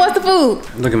 Ken, how was the food?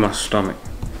 Look at my stomach.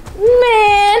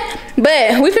 Man.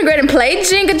 But we finna go ahead and play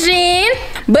Jenga Jen.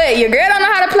 But your girl don't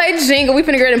know how to play Jenga. We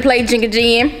finna go ahead and play Jenga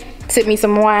Jen. Sip me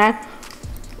some wine.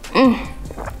 And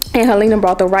Helena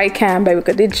brought the right kind, baby,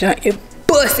 because this junk is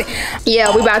busting.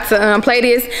 Yeah, we about to play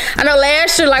this. I know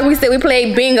last year, like we said, we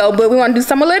played bingo, but we want to do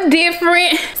something a little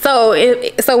different. So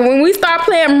when we start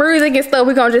playing music and stuff,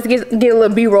 we're gonna just get a little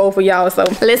B-roll for y'all. So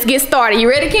let's get started. You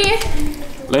ready, Ken?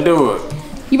 Let's do it.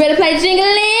 You ready to play Jenga,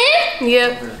 Lynn?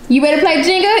 Yep. You ready to play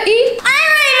Jenga, E? I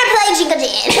already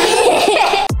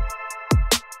Jingle.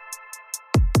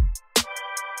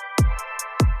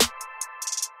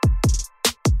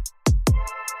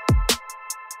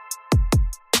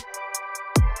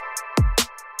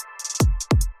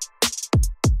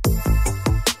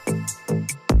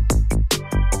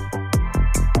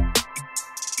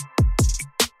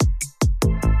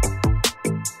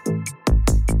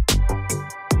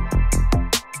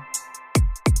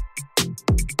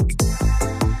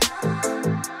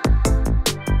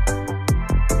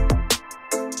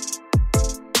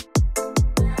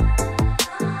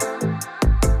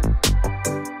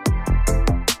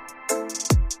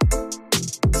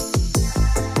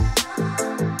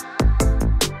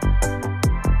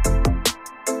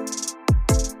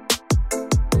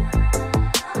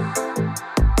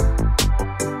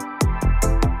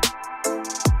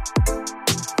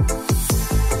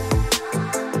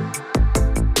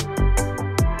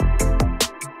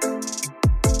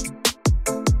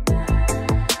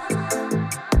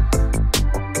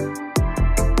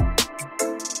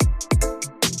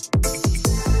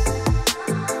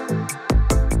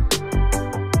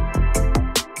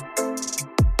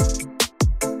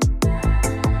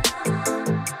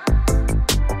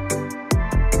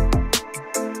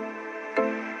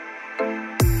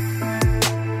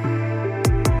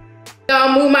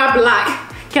 Move my block.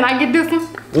 Can I get this one?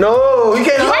 No, you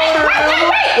can't hold it.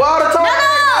 Wait.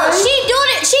 No,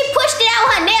 she pushed it out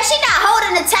with her nail. She not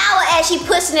holding the towel as she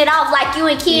pushing it off like you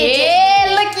and Ken.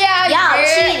 Yeah, look y'all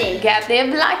cheating. Got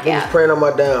that block I'm just praying on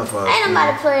my downfall. Ain't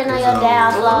nobody praying on your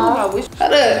downfall.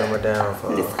 Praying on my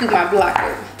downfall. Let's scoop my block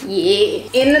up. Yeah,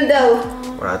 in the dough.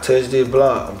 When I touch this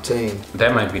block, I'm team.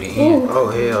 That might be the end. Oh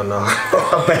hell no.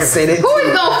 I'm about to say that. Who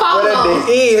is gonna fall But off? at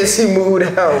the end, she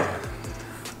moved out.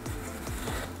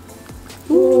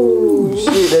 Ooh,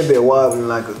 shit, that bit wobbling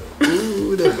like a.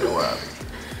 Ooh, that bit wobbling.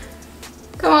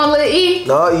 Come on, little E.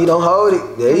 No, you don't hold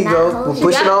it. There you go. We'll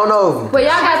push it on over. But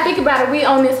y'all gotta think about it. We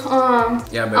on this on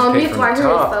pick this from right the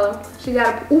here, top. so she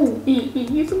gotta. Ooh, E,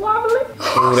 you wobbling?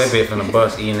 Ooh, that bit finna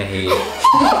bust E in the head.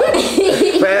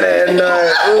 Fat ass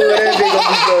nut. Ooh, that bit gonna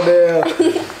be so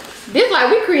down. This like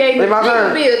we creating a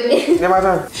building. Then my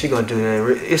turn. She gonna do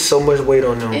that. It's so much weight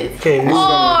on them. You can't move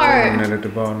hard. That at the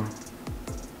bottom.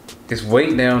 It's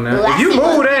weight down there. If you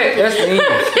move that, that's the end.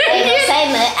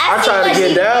 I tried to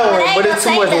get down, but it's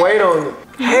too much weight on it.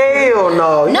 Hell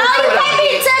no. No, you can't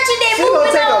be touching that. She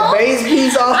gonna take a base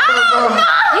piece off of her.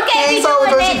 You can't be so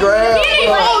doing she that. grab.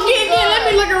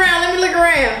 Let me look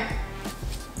around.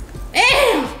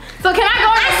 Damn. So can I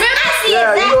go in the middle? I see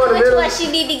Yeah, you go in the exactly which middle. one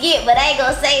she need to get, but I ain't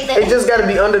gonna say that. It just gotta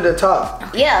be under the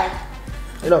top. Yeah.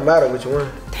 It don't matter which one.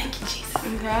 Thank you, Jesus.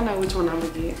 Okay, I know which one I'm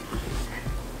gonna get.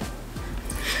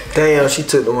 Damn, she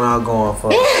took the one I was going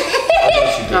for. I know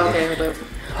she did. Okay, hold up.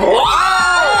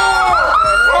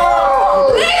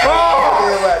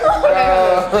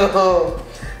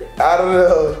 I don't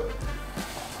know.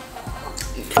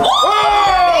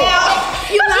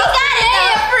 You got it,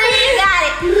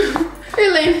 though.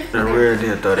 Really? I really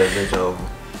did throw that bitch over.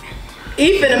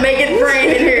 E finna make it rain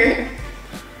in here.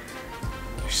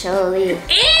 Surely. You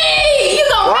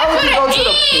gonna Why would you go to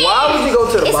the? Why would you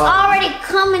go to the It's bottom? already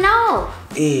coming off.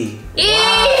 E.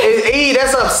 E.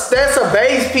 That's a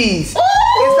base piece.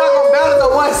 It's not gonna balance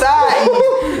on one side.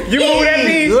 You move that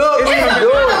piece. Look, It's what gonna you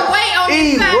do doing? Wait on E.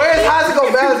 this side. How's it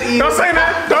gonna balance? E. Don't say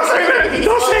that. Don't say that.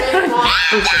 Don't say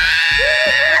that.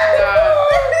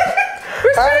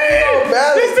 How's it gonna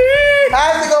balance?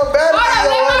 How's it gonna balance Hold on,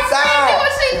 on let one my friend side? see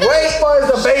what she doing. Wait for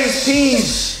the base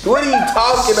piece. What are you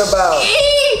talking about?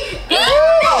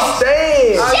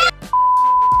 Stand.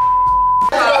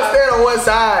 Don't stand on one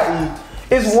side.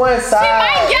 E. It's one side.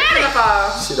 I got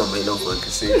it. She don't make no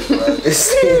fucking sense. Right?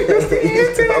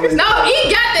 No, he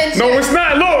got that shit. No, it's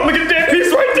not. Look at that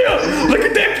piece right there. Look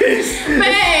at that piece.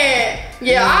 Man.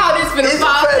 Yeah, all this finna It's the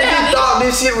fall fact that you down. thought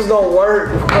this shit was gonna work.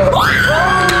 Hell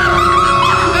no.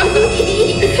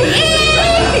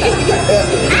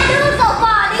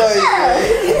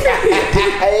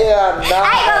 I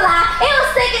ain't gonna lie, it was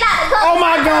sticking out the cup. Oh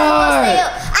my God.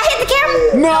 I hit the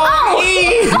camera. No, Oh.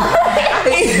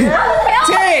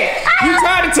 Ted, you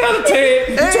tried to tell it, Ted.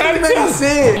 You tried to tell it.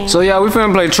 Sense. So yeah, we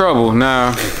finna play Trouble.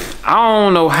 Now, I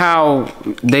don't know how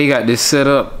they got this set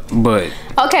up, but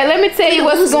Okay, let me tell you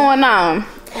what's going on.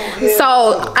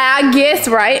 So I guess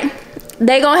right,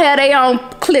 they gonna have their own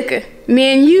clicker. Me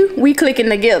and you, we clicking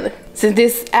together. Since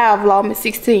this our Vlogmas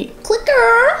 16.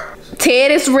 Clicker.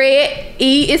 Ted is red,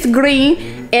 E is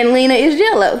green, and Lena is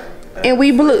yellow, and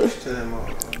we blue.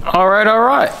 all right, all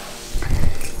right.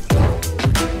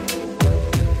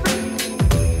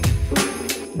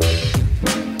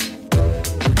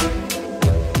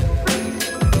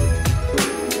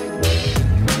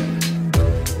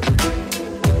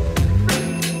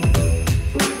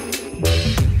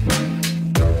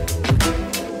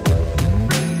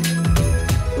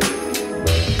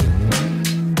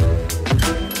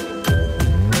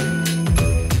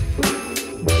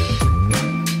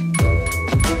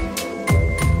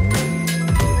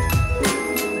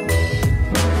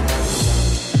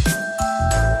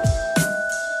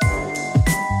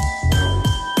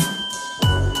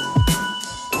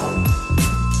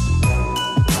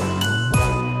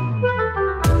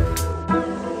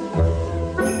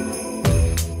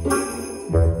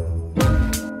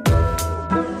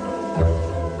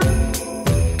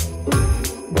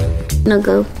 No,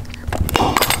 go.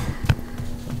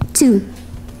 2.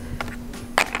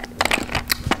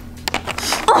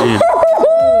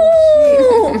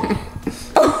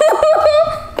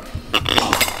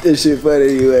 This shit funny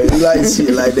anyway. You like shit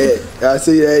like that. I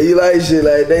see that. You like shit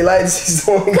like they like to see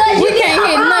someone. Cause you can't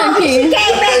hit nothing. She came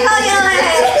back on your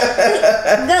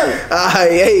ass. Go.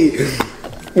 Alright, hey.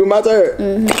 With my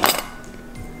turn.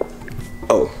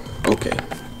 Oh, okay.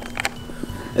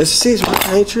 It's a 6, man.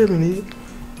 I ain't tripping, nigga.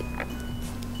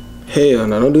 Hell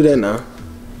no, don't do that now.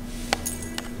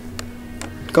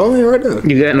 Go ahead right there.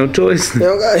 You got no choice. He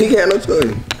got no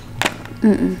choice.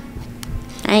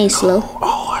 I ain't slow.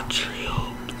 Oh, I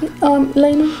trilled.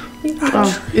 Lena.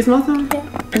 It's my turn?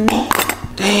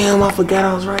 Damn, I forgot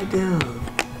I was right there.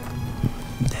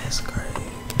 That's crazy.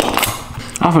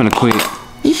 I'm finna quit.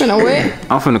 You finna what?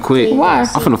 I'm finna quit. Why? I'm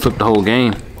finna flip the whole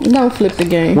game. Don't flip the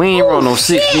game. We ain't roll no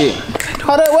 6 yet.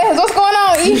 Hold up, what's going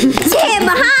on, E? She had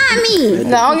behind me.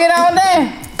 No, don't get on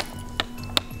there.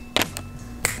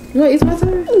 Wait, it's my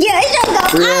turn? Yeah, it's just go.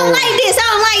 I don't like this. I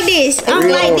don't like this. I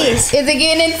don't like this. Is it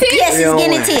getting intense? Yes, it's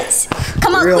getting intense.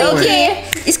 Come on, QUI&KEN.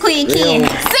 It's QUI&KEN. 6.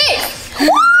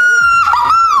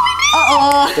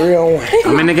 3 on 1.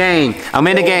 I'm in the game. I'm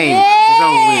in the game. Yeah. It's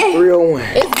over with. 3 on 1.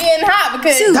 It's getting hot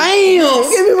because. Two.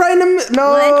 Damn, get me right in the middle. No,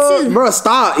 1, 2. bro,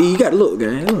 stop. You gotta look,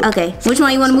 gang. Look. Okay, which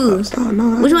one you want to move? Stop,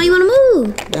 no, Which one you want to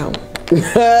move? that one.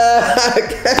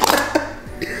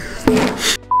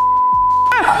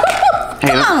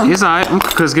 Hey, it's alright.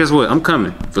 Cause guess what? I'm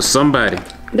coming for somebody.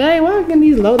 Dang, why can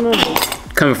these low numbers?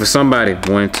 Coming for somebody.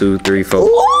 1, 2, 3, 4.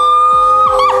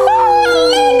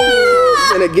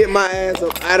 I'm gonna get my ass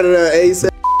up out of the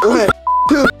ASAP. 1,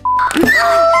 2.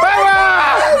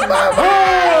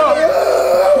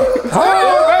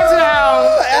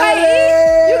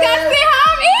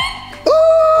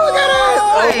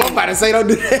 I'm about to say don't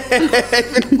do that.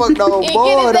 Fuck the whole Get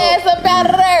board his ass up out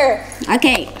of there.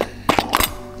 Okay.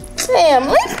 Damn,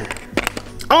 look.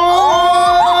 Oh,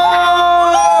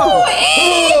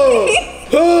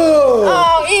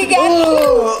 He got you.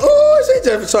 oh, she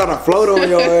just trying to float on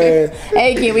your ass.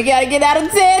 Hey, kid, we gotta get out of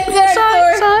 10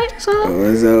 territory.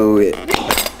 Oh, it's over with.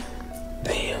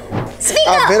 Damn. Speak I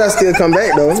up. bet I still come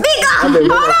back though. Speak up. I bet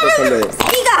when I still come back.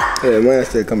 Speak up. Yeah, when I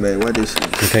still come back. Why this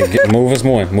shit? Okay, move us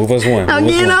one. Move us one. I'm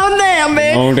getting on down,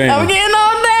 man. On down. I'm getting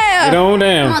on down. Get on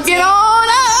down. Get on up.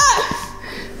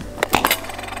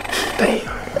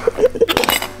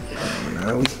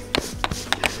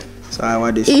 Sorry,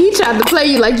 why this shit? He tried to play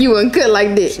you like you wouldn't cut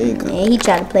like this. Yeah, he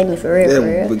tried to play me for real. For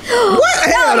real. What?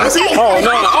 Hell no. Okay. Oh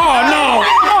no! Oh no!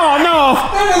 Oh no!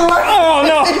 Oh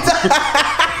no!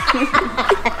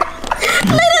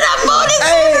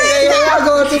 Hey, y'all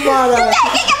going too far now.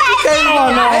 Oh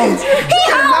no! He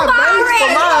home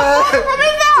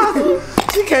already.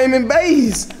 She came in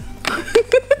base.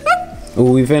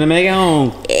 Ooh, we finna make it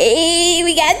home. Hey,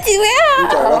 we got 2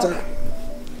 out.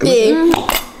 Yeah.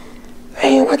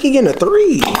 Damn, why keep getting a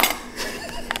 3?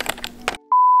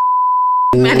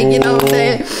 Gotta get on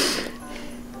there.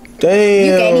 Damn.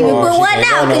 You can't even put one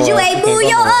out because you ain't move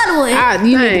your other one.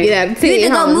 You need to get out of 10. You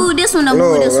either go move this one or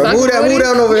move this one. Move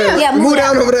down over there. Yeah, move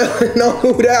down over there. No,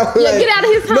 move down. Yeah, get out of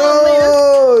his home,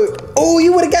 No. Oh,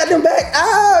 you would have got them back.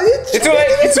 Ah, It's too late.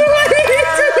 It's too late.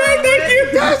 It's too late. Thank you.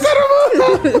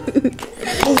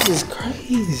 This is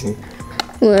crazy.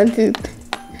 1, 2.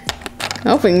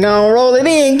 I'm finna go and roll it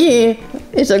in, kid.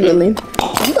 It's a good one.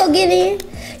 You go get in.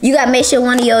 You gotta make sure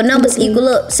one of your numbers equal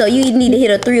up. So you need to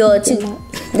hit a 3 or a 2.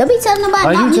 Don't be telling nobody.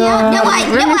 Are you trying? That's why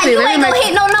you ain't gonna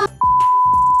hit no number.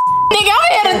 Nigga, I'm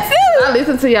here to 2. I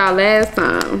listened to y'all last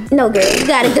time. No, girl, you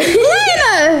gotta go.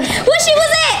 Lena. Where she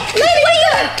was at? Where you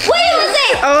was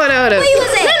at? Oh, no. Where you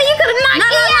was at? Lena, you could've knocked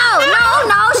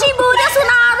No. She moved this one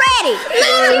already.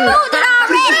 She moved it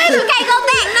already. She can't go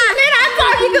back now. Lena, I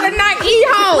thought you could've knocked E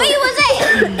home. Where you was at?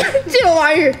 She was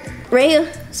right here. Right here.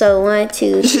 So 1,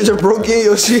 2. She just broke in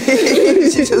your shit.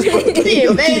 She just broke in She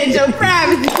your invaded shit. your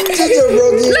privacy. She just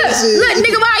broke in your shit. Look,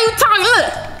 nigga, why you talking? Look.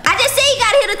 I just said you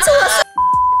gotta hit a 2 or something.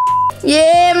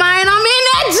 Yeah, man, I'm in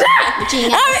that trap. But you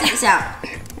ain't got 6 out.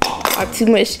 Too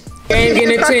much. Game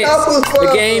getting intense.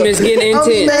 The game is getting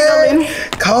intense.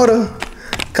 Caught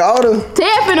her.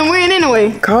 Ted finna win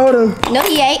anyway. Caught her. No,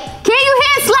 he ain't. Can you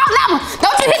hit slot level?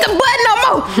 Don't you hit the button no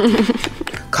more.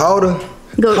 Caught her.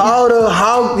 Go. Caught her.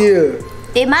 Hawk you.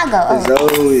 It might go. It's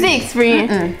over with. 6,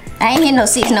 friend. I ain't hit no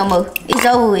 6 no more. It's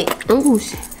over with. Ooh,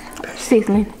 6,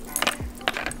 man.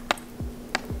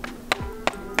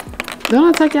 Don't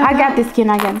I take y'all? I got this, Ken.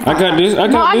 I got this. I got this.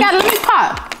 No, I got it. Let me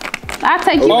pop. I'll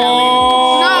take you.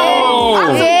 Oh!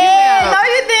 No. Yeah, no,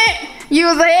 you didn't. You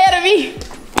was ahead of me.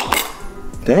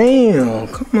 Damn.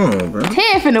 Come on, bro.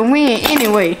 Ted finna win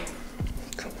anyway.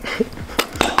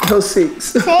 No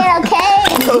 6. Ted,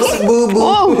 okay. No boo boo.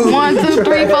 Oh, 1, 2,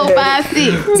 3, 4, 5, 6. Ted,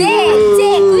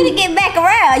 we to get back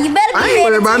around. You better be I ain't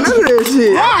worried about none of that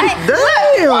shit.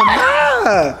 Damn.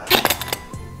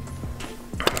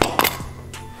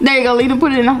 There you go, Lena.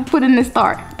 Put it in the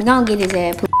start. Gonna get his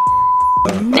ass.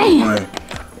 Damn.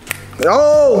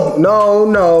 Oh,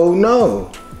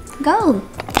 no. Go.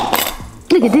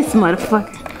 Look at this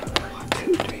motherfucker. 1,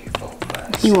 2, 3, 4,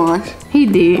 5. He won. He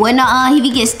did. Well, no, if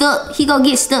he get stuck, he gonna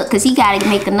get stuck because he gotta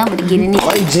make a number to get in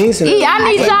Why it. you jinxing it? Yeah,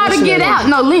 I need y'all to get out.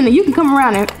 No, Lena, you can come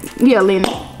around and Lena.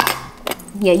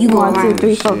 Yeah, you going 1, 2, around.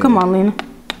 3, 4. Come on, Lena.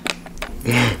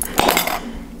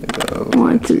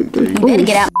 1, 2, 3. You better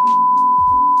get out.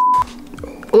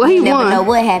 Well, he Never know won.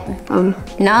 what happened. Oh,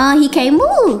 Nah, he can't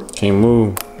move. Can't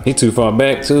move. He too far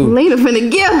back too. Lena finna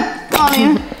get him. Come on,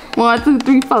 Lena. 1, 2,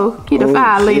 3, 4. Get a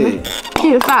 5, Lena.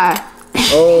 Get a 5.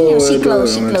 Oh, She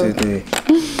close, she 1, 2, 3.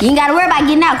 You ain't gotta worry about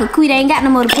getting out because Quita ain't got no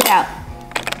more to put out.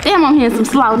 Damn, I'm hearing some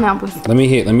slow numbers. Let me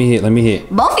hit.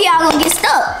 Both of y'all gonna get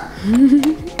stuck.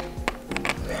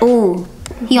 Ooh,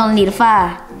 he only need a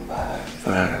 5.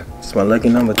 5. It's my lucky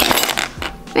number.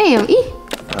 Damn,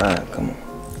 5. Come on.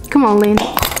 Come on, Lena.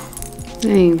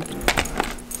 Dang.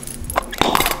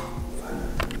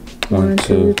 1,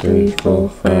 2, 3, 4,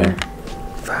 5.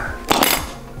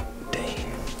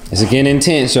 It's getting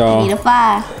intense, y'all. Need a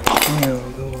 5.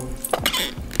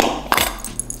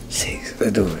 6.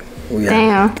 Let's do it. We out.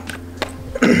 Damn.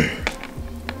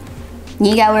 You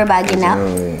ain't gotta worry about getting out.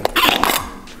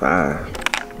 5.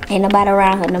 Ain't nobody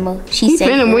around her no more. He She said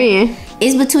finna win.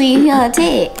 it's between her and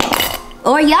Ted.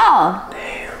 Or y'all.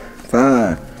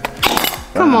 5.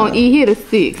 Come on, hit a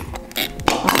 6.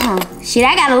 Shit,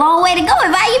 I got a long way to go.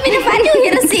 Even if I do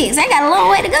hit a 6, I got a long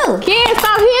way to go. Can't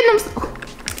stop hitting them.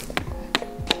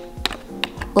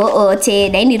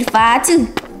 Ted, they need a 5 too.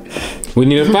 We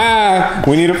need a 5.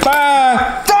 We need a 5.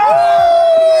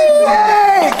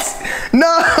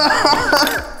 No.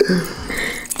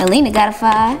 Helena got a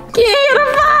 5. Get a 5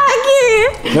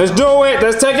 again. Let's do it.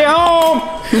 Let's take it home.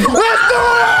 Let's do it.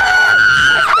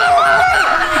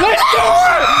 Let's do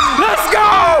it. Let's go.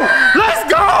 Let's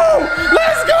go.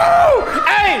 Let's go.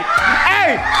 Hey.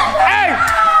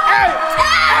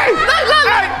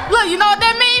 Look, you know what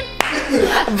that means?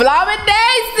 Vlogmas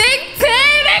Day 16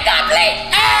 incomplete.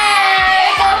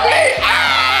 Hey, complete.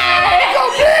 Hey,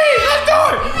 complete. Let's do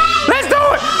it. Let's do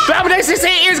it. Vlogmas Day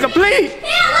 16 is complete. He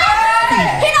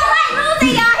don't like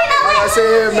losing, y'all. He don't I like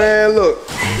said, man, look.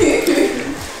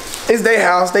 It's their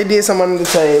house. They did something under the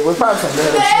table. It's probably something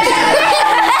else.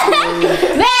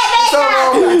 Something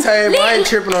wrong with the table. I ain't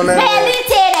tripping on that.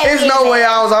 There's no way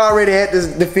I was already at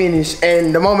the finish,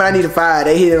 and the moment I need a 5,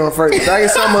 they hit it on first. So I can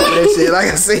sum up with that shit. Like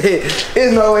I said,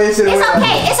 there's no way it should have It's went.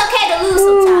 okay. It's okay to lose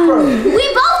sometimes. We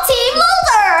both team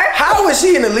loser. How was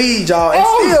she in the lead, y'all, and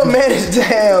still managed to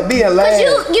being last?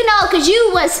 Cause you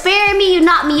was sparing me. You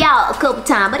knocked me out a couple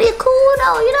times, but it's cool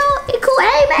though. You know, it's cool.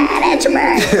 I ain't mad at you,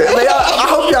 man. Like,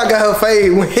 I hope y'all got her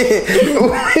fade when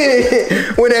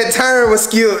that turn was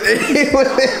skipped. Cause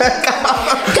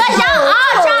y'all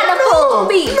all trying to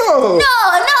fool me. No,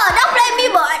 don't blame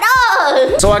me, boy.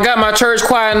 No. So I got my church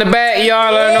choir in the back.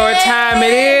 Y'all let know what time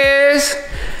it is.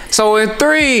 So in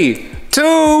 3,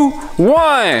 2,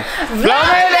 1.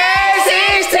 Vlogmas Day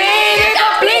 16 is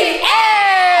complete.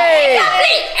 Hey!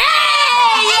 Complete.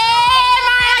 Hey, yeah,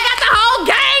 man. I got the whole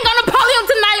gang on the podium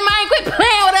tonight, man. Quit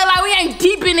playing with us like we ain't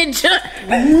deep in the junk.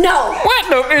 No. What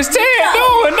the is Ted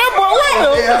doing? That boy, what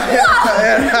the?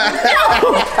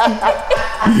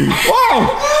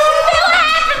 Whoa!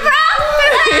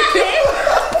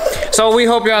 So we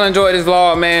hope y'all enjoyed this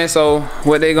vlog, man. So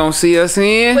what they gonna see us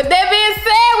in? With that being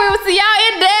said, we will see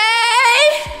y'all in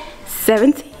day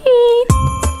 17.